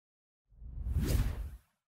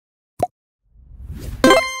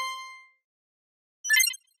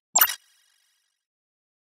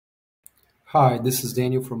Hi, this is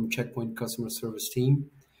Daniel from Checkpoint Customer Service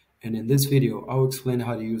Team, and in this video, I'll explain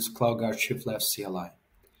how to use cloudguard ShiftLeft CLI,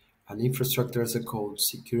 an infrastructure as a code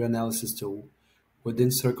secure analysis tool within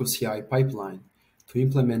CircleCI pipeline to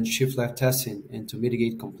implement ShiftLeft testing and to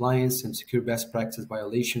mitigate compliance and secure best practice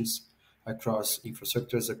violations across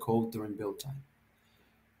infrastructure as a code during build time.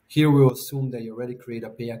 Here we'll assume that you already create a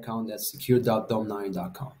pay account at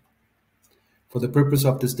secure.dom9.com. For the purpose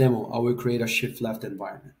of this demo, I will create a ShiftLeft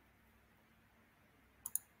environment.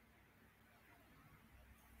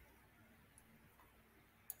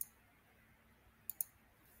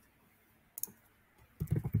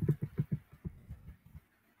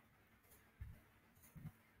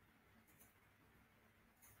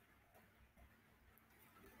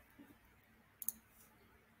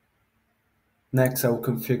 Next, I will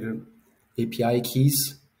configure API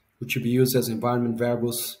keys, which will be used as environment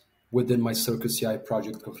variables within my CircleCI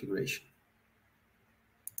project configuration.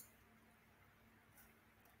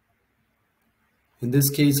 In this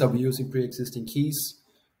case, I'll be using pre-existing keys,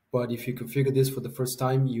 but if you configure this for the first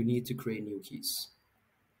time, you need to create new keys.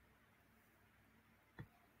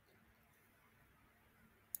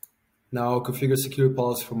 Now I'll configure security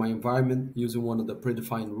policy for my environment using one of the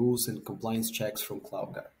predefined rules and compliance checks from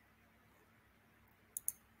cloudguard.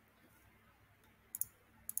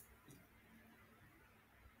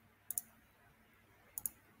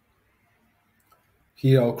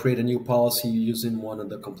 Here I'll create a new policy using one of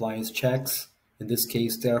the compliance checks, in this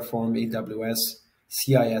case Teeraform AWS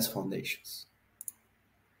CIS foundations.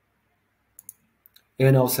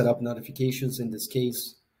 And I'll set up notifications. In this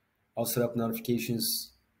case, I'll set up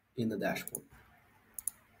notifications in the dashboard.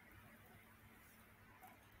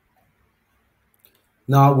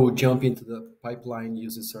 Now we'll jump into the pipeline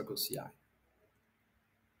using CircleCI.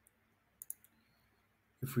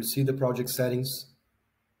 If we see the project settings,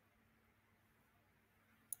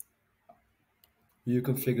 you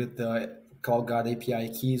configure the cloudguard API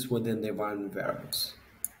keys within the environment variables.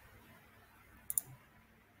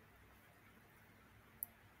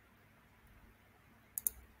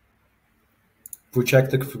 If we check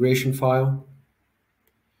the configuration file,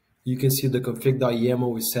 you can see the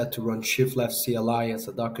config.yaml is set to run ShiftLeft CLI as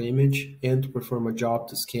a Docker image and to perform a job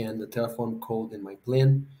to scan the Teeraform code in my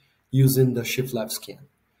plan using the ShiftLeft scan.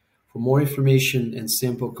 For more information and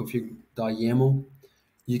simple config.yaml,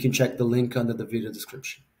 you can check the link under the video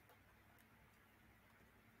description.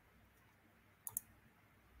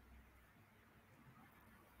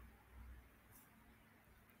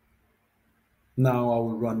 Now I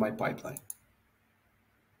will run my pipeline.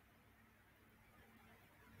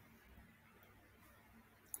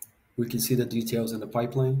 We can see the details in the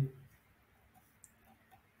pipeline.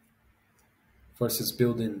 First it's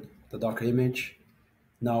building the Docker image.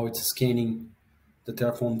 Now it's scanning the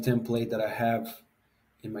Teeraform template that I have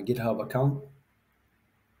in my GitHub account.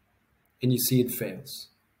 And you see it fails.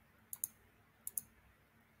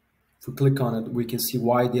 If we click on it, we can see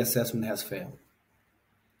why the assessment has failed.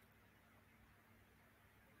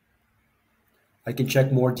 I can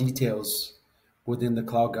check more details within the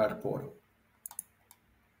cloudguard portal.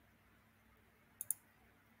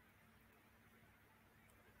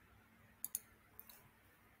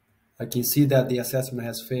 I can see that the assessment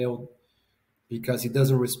has failed because it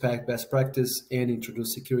doesn't respect best practice and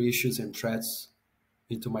introduce security issues and threats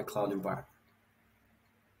into my cloud environment.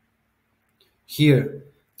 Here,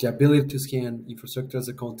 the ability to scan infrastructure as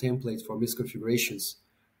a code templates for misconfigurations,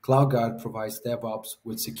 cloudguard provides DevOps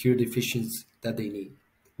with security efficiency that they need,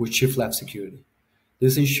 with ShiftLeft security.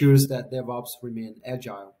 This ensures that DevOps remain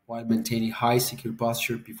agile while maintaining high security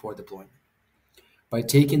posture before deployment. By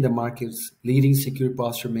taking the market's leading secure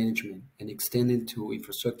posture management and extending to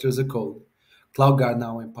infrastructure as a code, cloudguard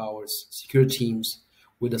now empowers secure teams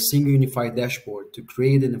with a single unified dashboard to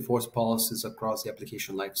create and enforce policies across the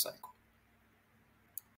application lifecycle.